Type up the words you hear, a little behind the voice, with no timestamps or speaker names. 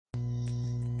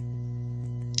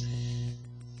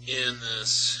In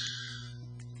this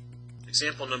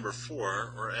example number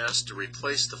 4, we're asked to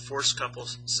replace the force couple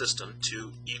system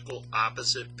to equal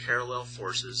opposite parallel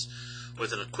forces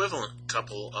with an equivalent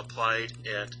couple applied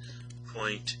at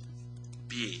point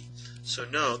B. So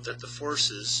note that the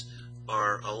forces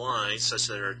are aligned such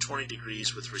that they are 20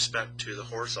 degrees with respect to the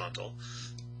horizontal.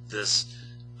 This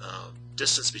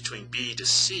distance between B to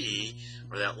C,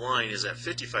 or that line, is at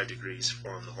 55 degrees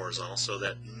from the horizontal, so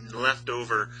that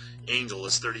leftover angle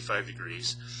is 35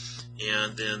 degrees.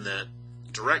 And then that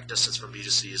direct distance from B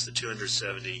to C is the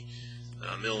 270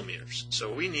 millimeters.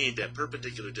 So we need that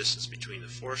perpendicular distance between the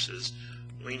forces.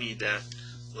 We need that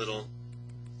little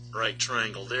right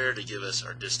triangle there to give us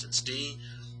our distance D.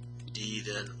 D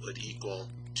then would equal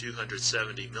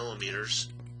 270 millimeters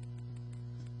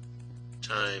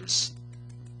times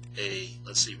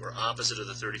let's see, we're opposite of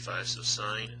the 35, so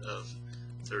sine of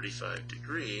 35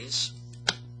 degrees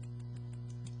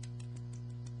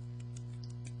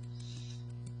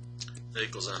that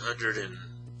equals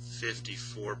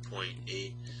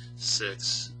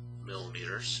 154.86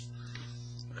 millimeters.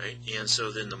 Right? And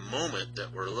so then the moment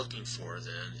that we're looking for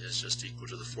then is just equal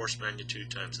to the force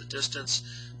magnitude times the distance.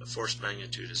 The force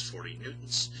magnitude is 40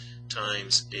 newtons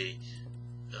times a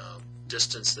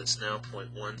distance that's now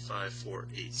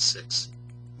 0.15486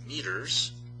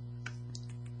 meters.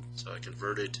 So I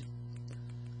converted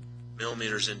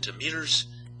millimeters into meters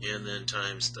and then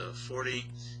times the 40,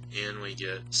 and we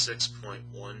get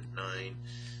 6.19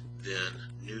 then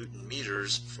Newton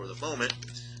meters for the moment.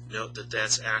 Note that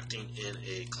that's acting in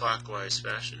a clockwise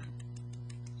fashion,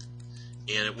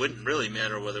 and it wouldn't really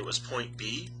matter whether it was point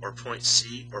B or point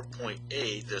C or point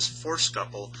A. This force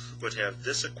couple would have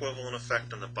this equivalent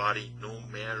effect on the body no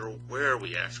matter where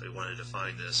we actually wanted to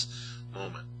find this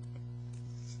moment.